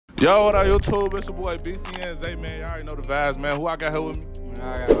Yo, what up, YouTube? It's your boy BCN Zay, man. Y'all already know the vibes, man. Who I got here with me?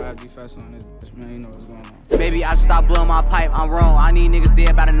 I gotta be Fatso on this bitch, man. You know what's going on. Maybe I should stop blowing my pipe, I'm wrong. I need niggas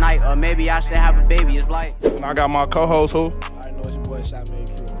dead by the night. Or maybe I should have a baby, it's like. And I got my co-host, who? I already know it's your boy Shot Man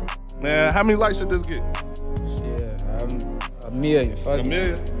Q. Man, how many likes should this get? Yeah, a million. Fuck a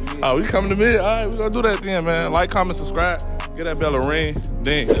million? Oh, we coming to million? All right, we gonna do that then, man. Like, comment, subscribe. Get that bell a ring.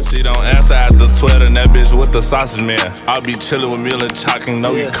 Ding. She don't answer at the Twitter, and that bitch with the sausage man. I'll be chillin' with Meal and Chalking.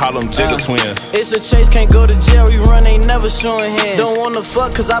 Know you call them Jigga twins. It's a chase, can't go to jail. We run, ain't never showing hands. Don't wanna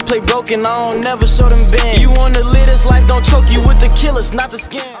fuck, cause I play broken. I don't never show them bands. You wanna live this life, don't choke you with the killers, not the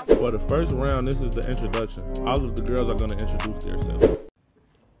scam. For the first round, this is the introduction. All of the girls are gonna introduce themselves.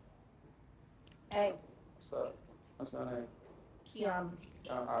 Hey. What's up? What's your name? Kiana.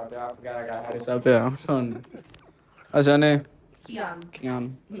 I forgot I got this up here. I'm showing you. What's your name? Kiana.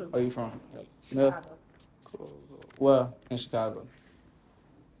 Kiana. Where you from? Chicago. Cool. Well, in Chicago.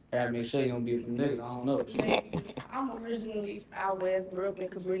 I gotta make sure you don't be from niggas. I don't know. I'm originally out west, grew up in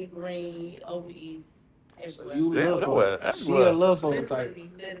Cabrini Green, over east. So you live for she a love for type.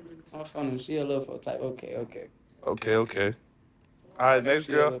 I'm funny. She a love for type. Okay. Okay. All right, next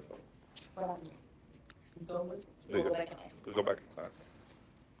girl. Go back in. Go back in time.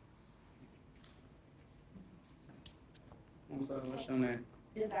 What's your name?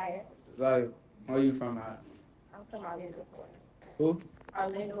 Desire. Desire. Where you from? I'm from Orlando, Florida. Who?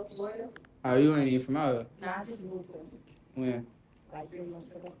 Orlando, Florida. Oh, you ain't even from out here. Nah, I just moved here. When? Like 3 months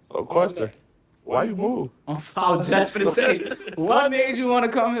ago. So, question. Why you move? I was just finna say, what made you want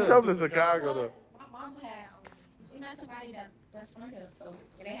to come here? Come to Chicago, though. My mom had, somebody that's from here, so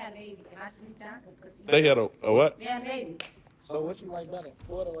they had a baby, and I just moved down here because They had a what? they had a baby. So what you like better,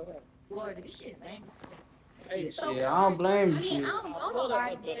 Florida or here? Florida, this shit, man. Hey, yeah, I don't blame you. I mean, I don't know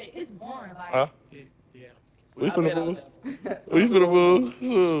nobody, but it's boring. Like, Huh? We finna move. We finna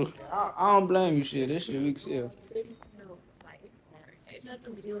move. I don't blame you, shit. This shit we can see. it's like, it's boring. It's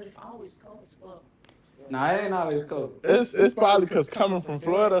nothing to do with it. It's always cold as fuck. Nah, it ain't always cold. It's probably because coming from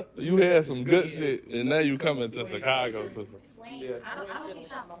Florida, you had some good shit, and now you coming to Chicago. Yeah. I don't think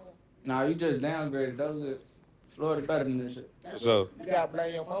I'm Nah, you just downgraded. Those are Florida better than this shit. So, You gotta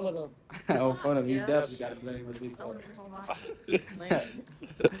blame your mama though. Oh, fun of you definitely gotta blame what you for.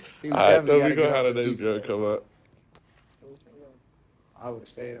 alright, then we gonna have the next girl come up. I would have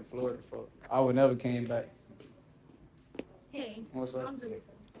stayed in Florida for. I would never came back. Hey, What's up? I'm doing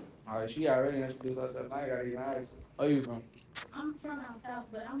Alright, she already introduced herself. I gotta even ask. Where you from? I'm from out south,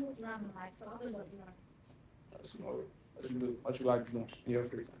 but I moved around in life, so I live up north. That's smart. What you do? What you like to do in your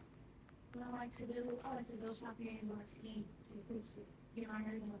free time? What I like to do, I like to go shopping and go to eat, take pictures, get my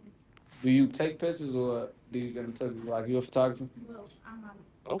hair done. Do you take pictures or do you get them taken? Like you a photographer? Well, I'm not.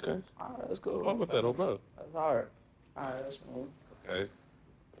 Okay. Alright, that's cool. Fuck with that, okay. That's hard. Alright, that's cool. Okay.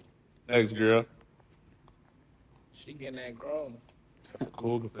 Next girl. She getting that grown. That's a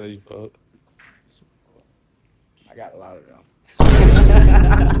cool good you fuck. I got a lot of them.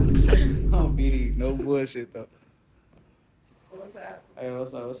 I don't be no bullshit though. What's up? Hey,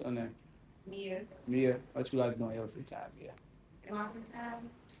 what's up? What's your name? Mia. Mia. What you like doing in your free time, Mia? In my free time,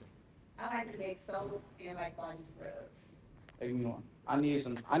 I like to make soap and like body scrubs. Hey, you know, I need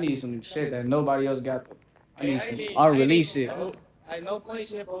some shit that nobody else got. I need some I unreleased shit. Ain't no funny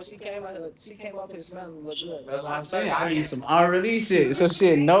shit, bro. She came up here smelling look good. That's what I'm saying. I need some unreleased shit. Some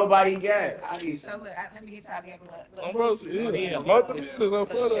shit nobody got. I need So some. look, let me get y'all together. I'm bro, yeah. Martha is on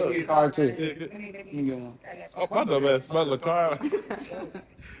photo. Get a car too. Let me get one. I got Oh, my dumb ass smell the car.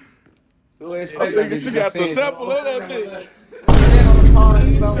 Who I'm thinking she got the sample on that bitch. Stand on the car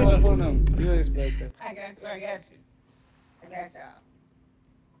and something up on them. You expect that. I got you. I got y'all.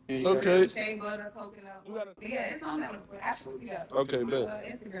 Okay. Shea butter, coconut. Yeah, it's on that. Absolutely. Yeah. Okay, bet.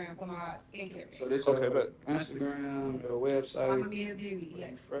 Instagram for my skincare. So this Okay, bet. Instagram, your I'm website, a beauty.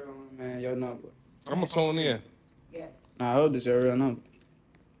 Yes. man, your number. I'm gonna tune in. Yes. Nah, I hope this your real number.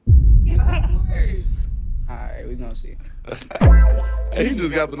 Yeah, of course. Alright, we gonna see. Hey, he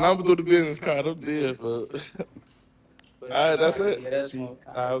just got the number through the business card. I'm dead, but. Alright, that's it. Yeah, that's more.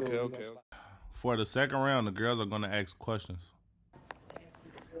 Okay. For the second round, the girls are gonna ask questions.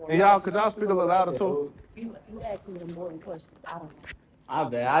 And y'all, could y'all speak a little louder too? You asked me the more questions. I don't know. I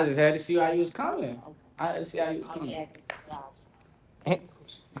bet. I just had to see how you was coming. I had to see how you was I'm coming. asking y'all.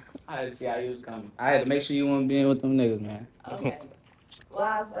 I had to see how you was coming. I had to make sure you weren't being with them niggas, man. Okay. Well,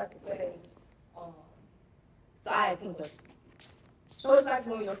 I was about to say, so I had some questions. So it's like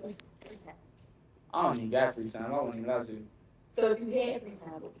when you're free time. I don't even got free time. I wouldn't even lie to you. So if you had free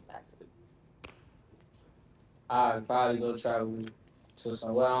time, what would you like to do? I'd probably go travel to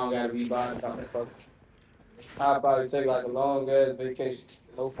somewhere I don't gotta be buying something. I'd probably take like a long ass vacation.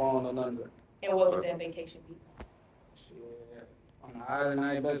 No phone, no nothing. And what would that vacation be? Shit. On the island,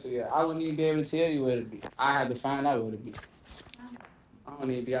 I ain't been to yet. I wouldn't even be able to tell you where it be. I had to find out where it be. I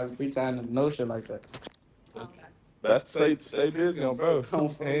don't even be having free time to know shit like that. That's to stay busy on, bro.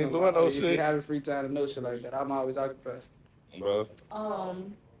 Ain't doing no shit. Be having free time to know shit like that. I'm always occupied. Bro.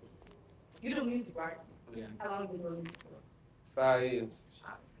 You do music, right? Yeah. How long have you been doing music for? 5 years.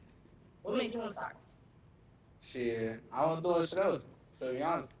 What made you want to start? Shit, I was doing shit else. To be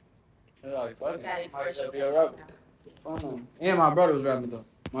honest. I was like, fuck it. That I might express just be a yourself. rapper. And my brother was rapping though.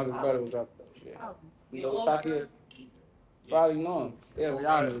 My brother was rapping though. Shit. Oh. You know what Chalk is? Probably know him. Yeah, we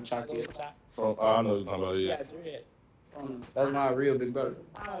all know what Chalk is. From, I know what you're talking about, yeah. That's my real big brother.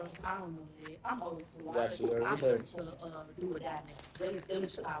 I don't know that. I'm old school. Got you, I'm research. to do or die now. Them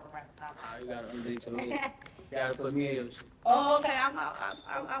Chicago rappers. You gotta update your little. You gotta put me in your shit. Oh, okay. I'm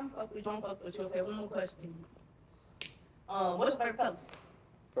fuck with you. I'm fuck with you. Okay, one more question. What's your favorite color?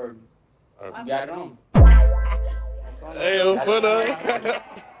 Purple. You got it on. Hey, I'm put up.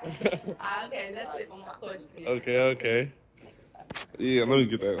 Okay, that's it for my question. Okay. Yeah, let me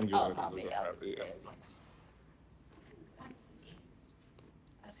get that. Yeah.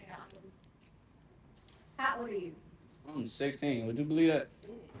 How old are you? I'm 16. Would you believe that?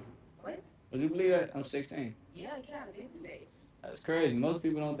 What? Would you believe that? I'm 16. Yeah, you kind of did the base. That's crazy. Most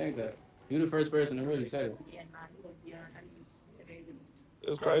people don't think that. You the first person to really say it. Yeah, nah, you look young. How do you?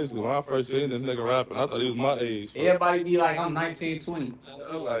 It's crazy. When I first seen this nigga rapping, I thought he was my age. Everybody be like, I'm 19, 20.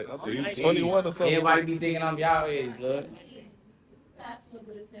 I thought he was 21 or something. Everybody be thinking I'm y'all age, blood. That's what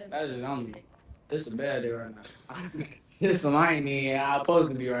good is. That's just, this is a bad day right now. This some I ain't even I'm supposed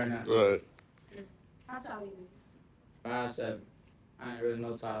to be right now. Right. How tall are you? 5'7". I ain't really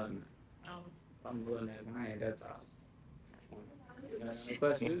no taller than that. Oh. I'm doing that, but I ain't that tall. No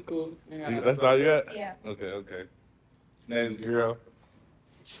question. It's cool. That's all you got? Yeah. Okay. Name's girl.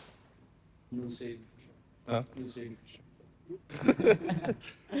 New city. Huh? New city.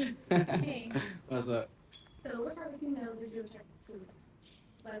 Hey, What's up? so what type of female is you attracted to?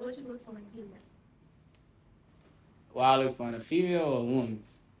 Like, what you look for in a female? Well, I look for in a female or a woman.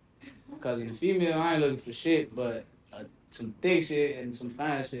 Because in the female, I ain't looking for shit, but some thick shit and some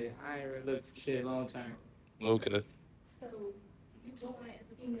fine shit. I ain't really looking for shit long term. Okay. So, you going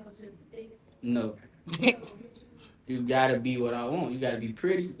as a female just thick? No. You gotta be what I want. You gotta be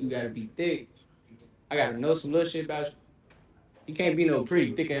pretty. You gotta be thick. I gotta know some little shit about you. You can't be no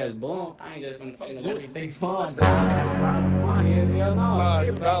pretty, thick ass bum. I ain't just gonna fucking no pretty thick bum. Hell no. Nah,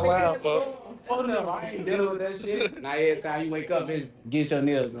 you not loud, bro. Oh no, I ain't dealing with that shit. Now every time you wake up, it's get your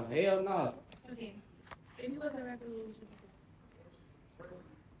nails done. Hell no. Okay. If you was a rapper, what would you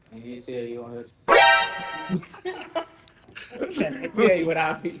And he tell you on her. I can't tell you what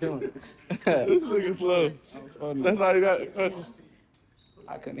I be doing. This nigga slow. That's all you got?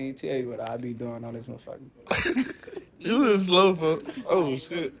 I couldn't even tell you what I be doing on this motherfucker. You just slow, folks. Oh,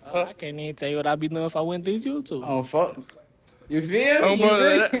 shit. I can't even tell you what I'd be doing if I went through YouTube. Oh, fuck. You feel me? Oh,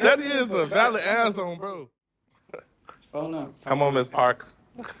 bro, that is a valid answer, bro. Oh, no. Come on, Miss Parker.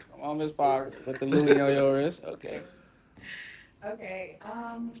 Come on, Miss Parker. With the Louis on your wrist. Okay. Okay.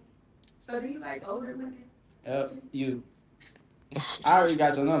 So do you like older women? Yep, you. I already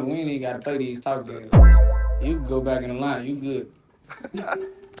got your number. We ain't even got to play these talk games. You can go back in the line. You good.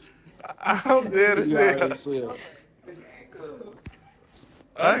 I'm dead as You hell. already swear.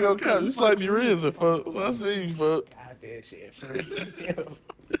 I ain't gonna count. You slightly risen, folks. I see you, folks. God, that shit. For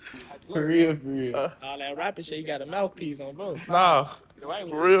real. For real. All that rapping shit, you got a mouthpiece on both. Nah, for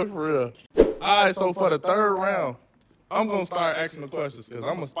real. All right, so for the third round, I'm gonna start asking the questions because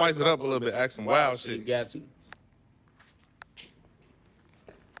I'm gonna spice it up a little bit, ask some wild You shit. got to.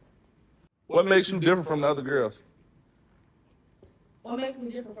 What makes you different from the other girls? What makes me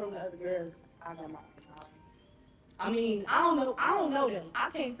different from the other girls? I don't know. I mean, I don't know them. I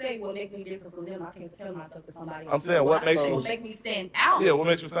can't say what makes me different from them. I can't tell myself to somebody else. I'm saying what makes you. What makes me stand out? Yeah, what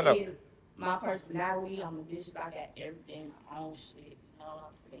makes you stand out? Is my personality. I'm ambitious. I got everything. My own shit. You know what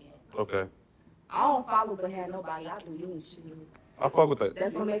I'm saying? Okay, I don't follow behind nobody. I do you and shit. I fuck with that.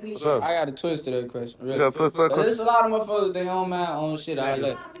 That's what makes me. What's up? I got a twist to that question. Really. You got a twist to that But question? there's a lot of motherfuckers, they own my own shit. I There's a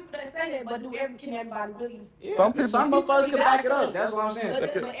like. lot of people that say that, but can everybody do you? Yeah, some motherfuckers can back it up. That's what I'm saying.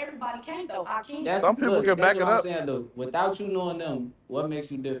 But everybody can't though. I can't. That's, Some people look, can back that's it what up. I'm saying, though. Without you knowing them, what makes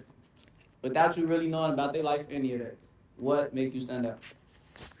you different? Without you really knowing about their life, any of that, what make you stand out?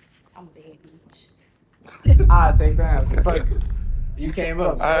 I'm a bad bitch. I'll take that. Fuck it. You came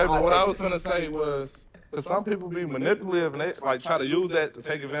up. All right, but what I was gonna say was, cause some people be manipulative and they like try to use that to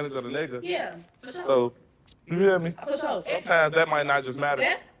take advantage of the nigga. Yeah, for sure. So, you hear me? For sure. Sometimes that might not just matter.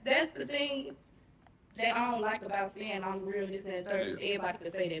 That's the thing. that I don't like about saying I'm real, this and that third. Everybody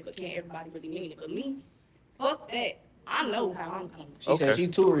could say that, but can't everybody really mean it? But me, fuck that. I know how I'm coming. She said she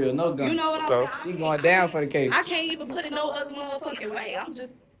too real, no gun. You know what I'm saying? She going down for the cake. I can't even put it no other motherfucking way. I'm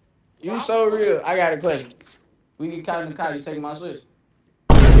just. You so real. I got a question. We get caught in the car, you taking my switch?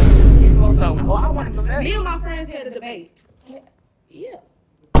 So, I want to Me and my friends had a debate. Yeah.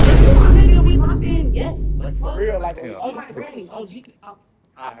 If you my nigga, we locked in, yes. But for real, like, oh my granny, oh G.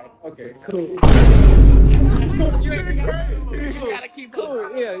 Alright, okay, cool. You gotta keep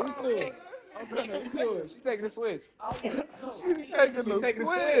cool. Yeah, you cool. It's cool. She taking the switch. She taking the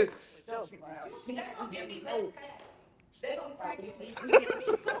switch. They gonna give me less cash. They gonna crack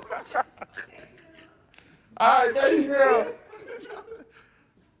it. Alright, there you go.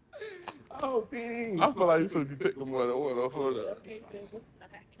 Oh, PD. I feel like you should be picking more than one for that.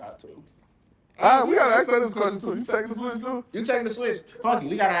 Alright, we gotta ask her this question too. You taking the switch too? You taking the switch? Fuck it,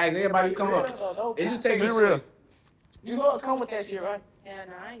 we gotta ask everybody who come up. Is you taking the Be real. switch? You gonna come with that shit, right? Yeah,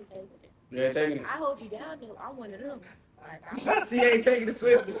 no, I ain't taking it. Yeah, taking it. I hold you down though. I'm one of them. She ain't taking the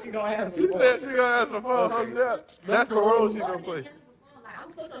switch, but she gonna have She said she gonna ask for phone. Okay. That's the role she gonna play. Like, I'm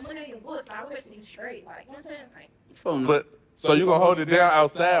gonna put some money in your books, but I wish you straight. Like, you know what I'm saying? Like, phone. But so you gonna hold it down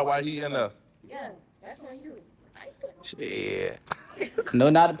outside while he in there? yeah, that's on you. I ain't putting Shit. No,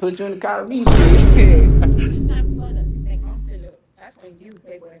 not to put you in the car with me, shit. it's not for the thing. I'm finna. That's when you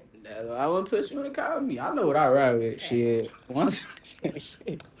pay for it. I wouldn't put you in the car with me. I know what I ride with. Shit. Once,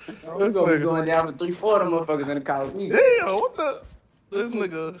 shit. We're gonna be going down for 3-4 of them motherfuckers in the car with me. Damn, what the? This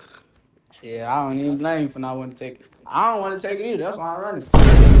nigga. Yeah, I don't even blame you for not wanting to take it. I don't want to take it either. That's why I'm running.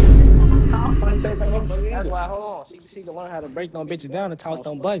 I don't want to take that motherfucker That's either. why, hold on. She can learn how to break them bitches down and toss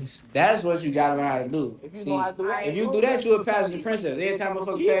them buttons. That's what you gotta learn how to do. If you See, know how to do that, if you do that, you a passenger princess. Every time a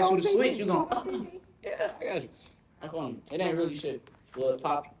motherfucker pass you the switch, you gon' yeah, I got you. I'm fun. It ain't really shit. Well,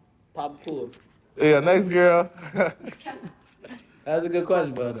 pop pull. Yeah, next girl. That was a good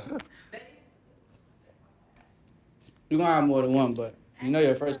question, brother. You gonna have more than one, but you know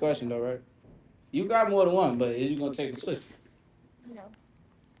your first question though, right? You got more than one, but is you gonna take the switch? No.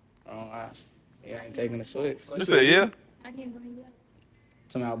 Oh, I ain't taking the switch. You said yeah? I can't bring you up.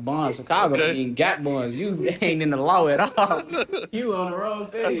 Talking about bonds, Chicago Okay. ain't got bonds. You ain't in the law at all. You on the wrong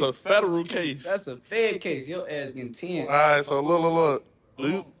page. That's a federal case. That's a fed case. Your ass getting 10. All right, so look.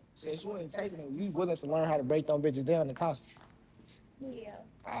 You, since you ain't taking it, you willing to learn how to break them bitches down and toss them. Yeah.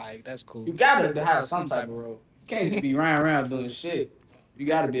 Alright, that's cool. You gotta have some type of role. You can't just be running around doing shit. You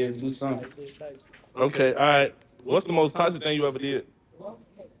gotta be able to do something. okay, all right. What's the most toxic thing you ever did?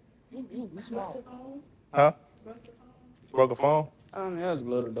 You small. Huh? Broke a phone? I mean, that was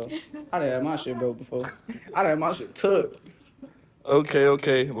little though. I done had my shit broke before. I done had my shit took.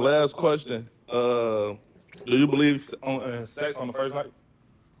 Okay. Last question. Do you believe in sex on the first night?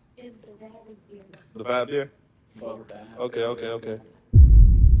 Is the vibe here? The vibe there? Okay. All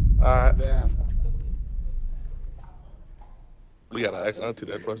right. We gotta ask Auntie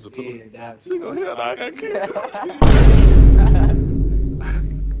that question too. She gonna hear that. I got kids.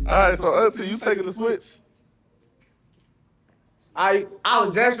 All right, so Auntie, you taking the switch? I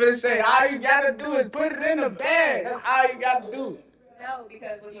was just gonna say, all you gotta do is put it in the bag. That's all you gotta do. No,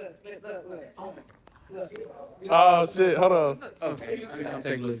 because look. Oh shit! Hold on. Okay, I'm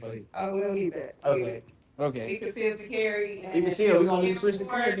taking a look for you. Oh, we don't need that. Okay. You can see it's a carry. You can see it. We're gonna need to switch the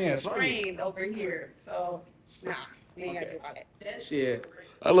cord then. Screen over here. So, nah. We ain't gotta do all that. Shit.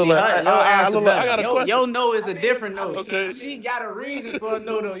 I look like I got a question. Your no is a different no. Okay. She got a reason for a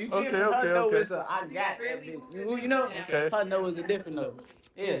no though. You feel me? Her no is a I got that bitch. You know? Okay. Her no is a different no.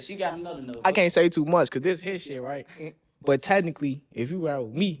 Yeah, she got another no. I can't say too much because this his shit, right? But technically, if you ride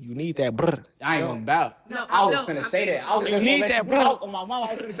with me, you need that brr. I ain't gonna bow. No, I was finna say that. I was You finna need let that you brr. talk on my mama.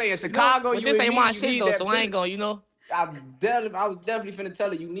 I was finna say in Chicago, But you this and ain't me, my you shit need though, that so I ain't brr. gonna, you know. I was definitely finna tell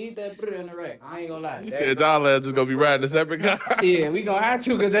her you need that brr in the rack. I ain't gonna lie. You said y'all ass just gonna be riding a separate car. Shit, we gonna have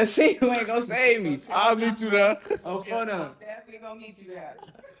to because that seat ain't gonna save me. I'll meet you there. Oh, fun up. Definitely gonna meet you there.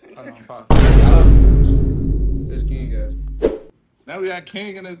 Hold on, pause. This king guys. Now we got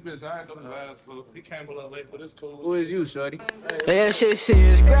King in this bitch. I ain't doing his ass fool. He came a little late, but it's cool. Who is you, shorty? Yeah, shit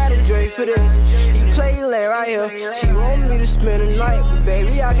serious, graduate for this. He play late right here. She want me to spend the night, but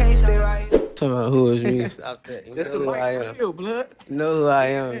baby, I can't stay right here. Talking about who is me? Stop that. You That's know the who I mic am. for you, blood. You know who I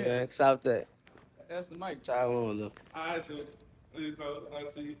am, man. Stop that. That's the mic. I don't know. All right, so you go,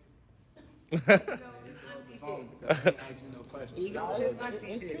 Auntie. You go with this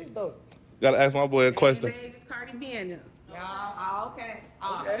auntie shit. Gotta ask my boy a question. It's Cardi B in them. Y'all, okay.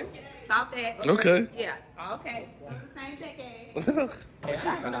 Okay. Stop that. Okay. Yeah. Okay. Same decade.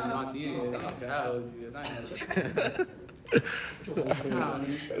 I don't know to you. This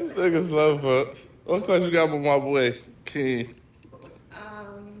nigga slow, folks. What question you got with my boy, King?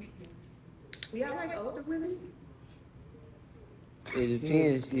 Do y'all like older women? It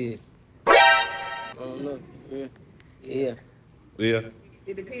depends, shit. I don't know. Yeah. Yeah.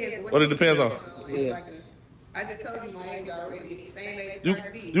 It depends. What it depends on? Yeah. I just told you my age already. Same age You as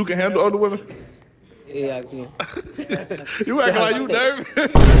Cardi B. you can handle older women? Yeah, I can. You acting like you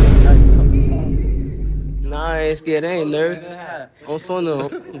nervous. Nah, I ain't scared. I ain't nervous. I'm fun though.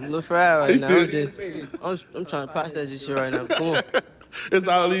 I'm a little fried right now. I'm trying to pass that shit right now. Come on. It's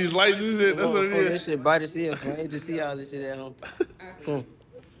all these lights and shit. That's what it This is. shit bright as hell. I ain't just see all this shit at home. Come on.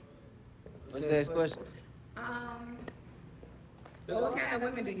 What's the next question? What kind of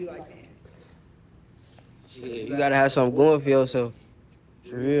women do you like then? Shit, you gotta have something going for yourself.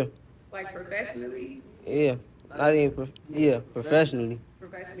 For real. Like professionally? Yeah. Not even, professionally.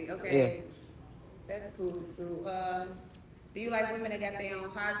 Professionally, okay. That's cool. So, do you like women that got their own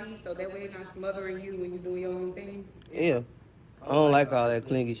hobbies so that way they're not smothering you when you do your own thing? Yeah. I don't like all that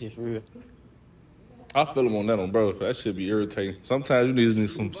clingy shit for real. I feel him on that one, bro. That shit be irritating. Sometimes you need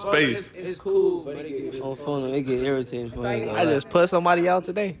some space. It's cool, but it gets On phone, it get irritating for me. I just put somebody out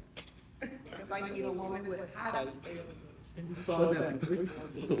today. It's like you need a woman with hot eyes.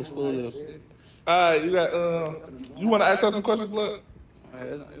 Alright, you got you wanna ask us some questions, Blood?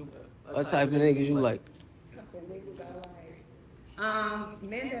 What type of niggas you like?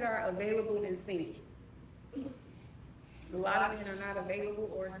 Men that are available and single. A lot of men are not available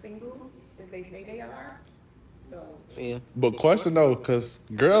or single if they say they are. So. Yeah. But question though, cause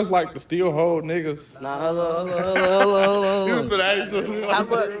girls like to still hold niggas. Nah, hello. You was gonna ask them.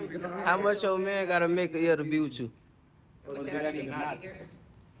 How much your man gotta make a year to be with you?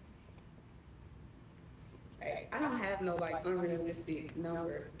 Hey, I don't have no like unrealistic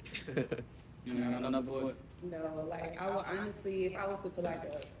number. No, like I would honestly, if I was to put like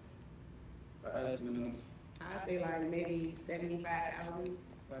I'd say like maybe 75,000.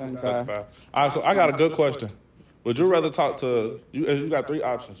 75. All right, so I got a good question. Would you rather talk to you? You got three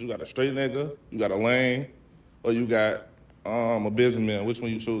options. You got a straight nigga, you got a lame, or you got a businessman. Which one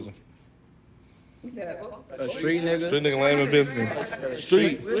you choosing? You said a street nigga. Street nigga, lame, and businessman.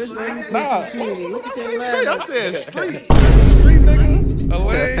 Street. Nah. What I say straight? I said street. Street nigga, a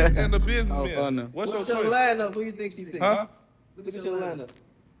lame, and a businessman. What's your choice? lineup? Who you think you pick? Huh? Look at your lineup.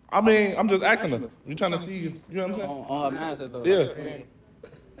 I mean, I'm just asking her. You trying to see if, you know what I'm saying? On her mindset though. Yeah.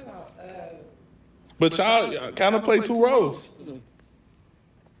 But y'all kind of play two roles.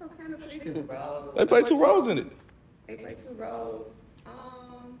 They play two roles in it. They play two roles.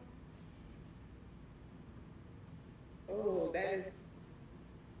 Oh, that is.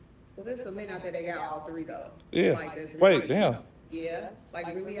 Well, there's some men out there that got all three though. Yeah. Like, that's Wait, really, damn. Yeah, like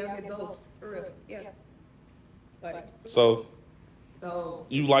really out here ghosts for real. Yeah. Like. So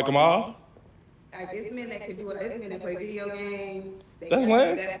you like them all? Like it's men that can do it. It's men that play video games. That's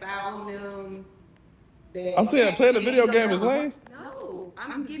lame. That foul them. I'm saying playing the video game is lame. No,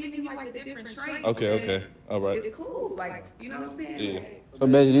 I'm giving you like the different traits. Okay, all right. It's cool, like you know what I'm saying. Yeah. So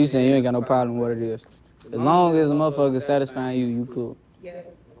basically, you saying you ain't got no problem with what it is. As long as a motherfucker satisfying you, you cool. Yeah.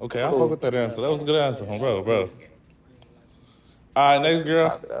 Okay, I fuck with that answer. That was a good answer, bro. All right, next girl.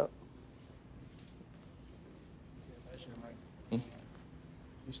 Talk it out.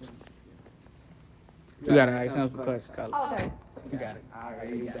 You gotta ask him for questions, Carla. Okay. You got it. All right,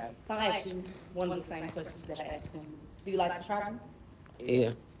 you got it. So I asked you one of the same questions that I asked him. Do you like to travel?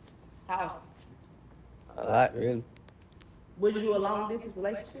 Yeah. How? A lot, really. Would you do a long distance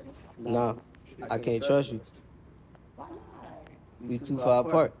relationship? Nah, I can't trust you. Why not? We too far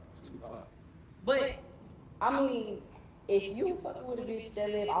apart. But I mean, if you fucking with a bitch that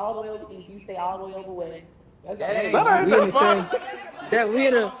live all the way over east, you stay all the way over west. That ain't We in the same. That we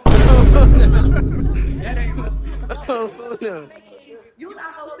in a. You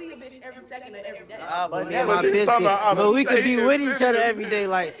not gonna see a bitch every second of every day. But me and my bitch, but we could be with each other every day.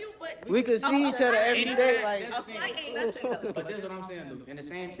 Like we could see each other every day. Like. A flight ain't nothing though. But that's what I'm saying, though. In the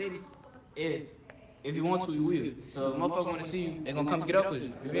same city, is if you want to, you will. So if motherfucker want to see you, they gonna come get up with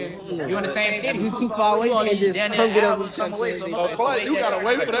you. You feel me? You in the same city. You too far away, you can't just come get up with some away. you. A flight, you gotta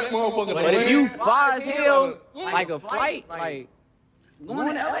wait for that motherfucker. But if you far as hell, like a flight, like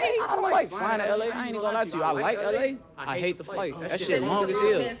going to LA, I don't like flying to LA. I ain't even gonna lie to you. I like LA. I hate the flight. That shit long as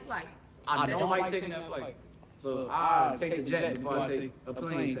hell. I don't like taking that flight. So I take the jet before I take a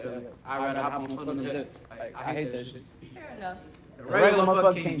plane. I'd rather hop on foot on the jet. Like, I hate that shit. Fair enough. The regular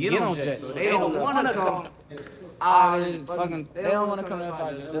motherfucker can't get on jets, so they don't want to come. They don't want to come that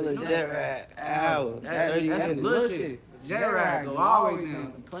far. Feel a jet ride. Ow. That's bullshit. Jet ride go all the way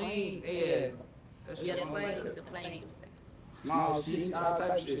down. Plane, yeah. Yeah, the plane. Small shit, all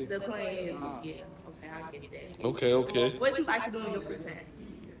type shit. The plain is, yeah. Okay, I get that. Okay. What you like to do in your free time?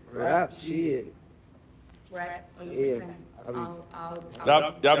 Rap shit. Right? On your Yeah. free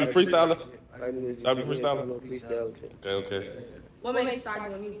time? Y'all be freestyling? Y'all be freestyling? Freestyle. Okay. What made you start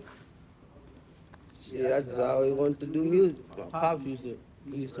doing music? Shit, I just always wanted to do music. My pops used to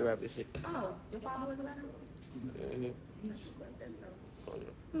rap and shit. Oh, your father was a rapper?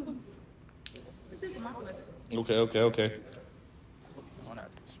 This is my question. Okay.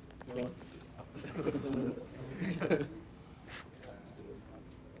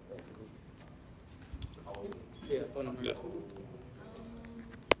 Yeah.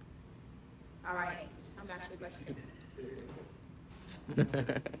 All right, I'm back to the question.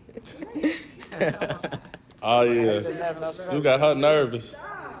 Oh yeah. You got her nervous.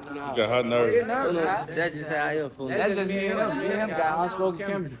 That's just how I am for That's just me and him. Me and him got unspoken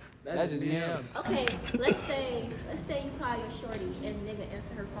chemistry. That's just me and him. Okay, let's say you call your shorty and the nigga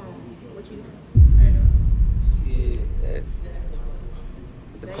answer her phone. What you Yeah.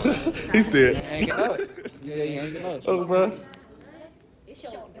 He said. Ain't get up. He said he ain't get up. Oh, bro.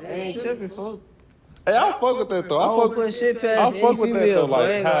 I ain't tripping, folks. Hey, I fuck with that though. I won't put shit past I fuck with that though. female,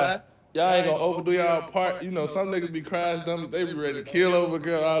 Like, how y'all ain't gonna overdo y'all part. You know, some niggas be crash dummies. They be ready to kill over a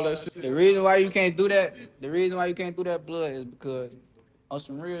girl, all that shit. The reason why you can't do that, blood, is because on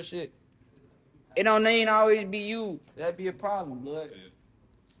some real shit. It don't need to always be you. That'd be a problem, blood.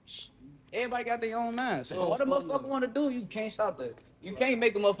 Everybody got their own mind. So what a motherfucker want to do, you can't stop that. You can't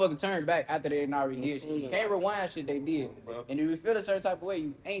make a motherfucker turn back after they done already did shit. You can't rewind shit they did. And if you feel a certain type of way,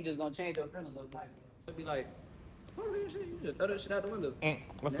 you ain't just gonna change your feelings overnight. It'll be like, fuck this shit, you just throw that shit out the window. I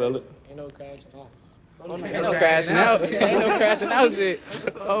feel it. Ain't no crashing out. Ain't no crashing out. Ain't no crashing out shit.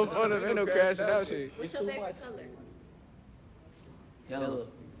 Oh, fuck up, ain't no crashing out shit. What's your favorite color? Yellow.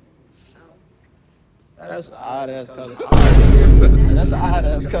 That's an odd ass color. That's an odd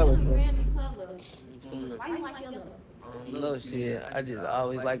ass color. Random color. Why you like yellow? No shit. I just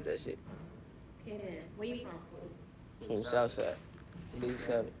always like that shit. Okay then. Where you from? From Southside.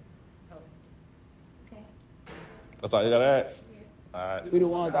 67. Okay. That's all you gotta ask. All right. We the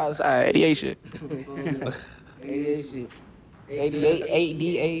ones outside 88 shit. 88 shit. 88,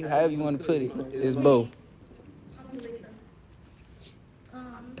 88, however you want to put it. It's both.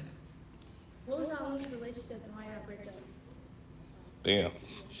 What was y'all longest relationship and why y'all break up? Damn.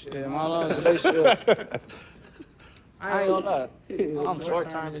 Shit, my longest relationship. I ain't gonna lie. I'm short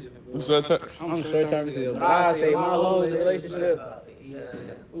term. You short term? I'm short term as hell. But I say my longest relationship.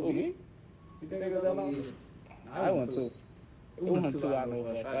 Ooh, me? You think it was that long? I went two. It wasn't two. I know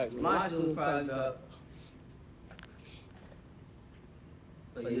that. My shit was probably about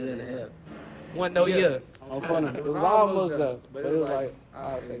a year and a half. One no year. On fun. It was almost though, but it was like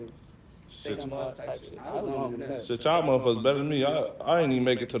I'd say 6 months type shit. I was longer than that. Shit, y'all motherfuckers better than me. I ain't even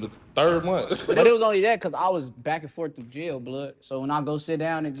make it to the 3rd month. But it was only that because I was back and forth through jail, blood. So when I go sit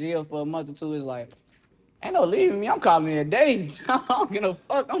down in jail for a month or two, it's like, ain't no leaving me. I'm calling it a day. I don't give a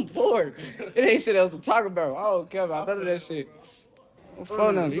fuck. I'm bored. It ain't shit else to talk about. I don't care about none of that shit. I'm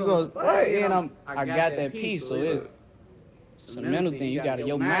fun them. You go right in. I got that peace. So it's a mental thing.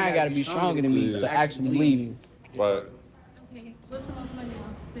 Your mind gotta be stronger than me to actually leave me. Right. Okay. What's the most money you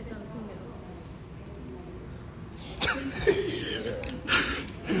want to spend on a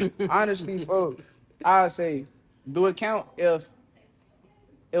female? Honestly, folks, I'd say, do it count if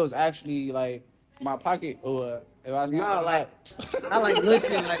it was actually like my pocket or if I was No, like, I like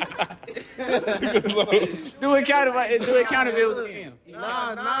listening, like. do it count if it was a scam.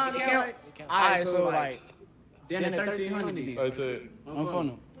 Nah, it can't. Alright, so like, then at 1300 That's it. I'm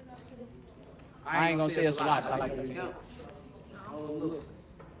funny. I ain't gonna say it's a lot, but I like 1300.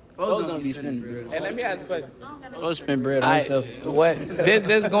 Folks gonna be spending bread. Hey, let me ask a question. Folks spend bread on themselves. What?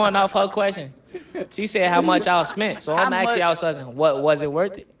 This going off her question. She said how much y'all spent. So I'm asking y'all something. What was it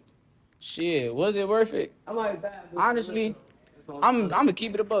worth it? Shit, was it worth it? Honestly, I'm gonna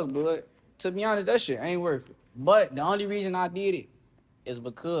keep it a buck, but to be honest, that shit ain't worth it. But the only reason I did it is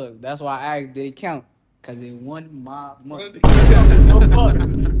because that's why I asked, did it count? Cause it wasn't my money.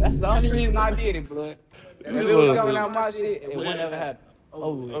 That's the only reason I did it, blood. If it was coming out my shit, it wouldn't ever happen.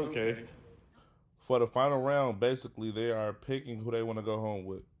 Okay. For the final round, basically, they are picking who they want to go home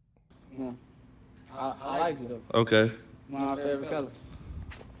with. Yeah. I liked it though. Okay. My favorite color.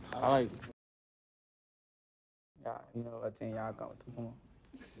 I like it. Yeah, you know what team y'all going to. Come on.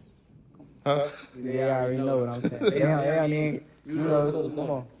 Huh? They already know what I'm saying. They don't even, you know, come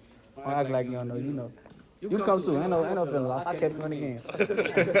on. Don't act like you don't know, you know. You come too. Ain't no feeling lost. I kept you in the game.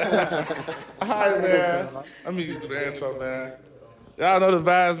 All right, man. Let me get to the intro, man. Y'all know the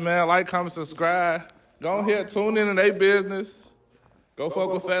vibes, man. Like, comment, subscribe. Go ahead, tune in their business. Go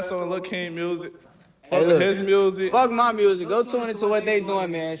fuck with Fatso and Lil King music. Fuck look, his music. Fuck my music. Go tune into what they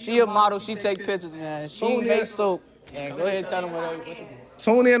doing, man. She a model. She take pictures, man. She makes soap. And go ahead and tell them what you do.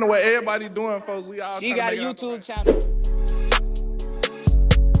 Tune in to what everybody doing, folks. We all She got a YouTube channel.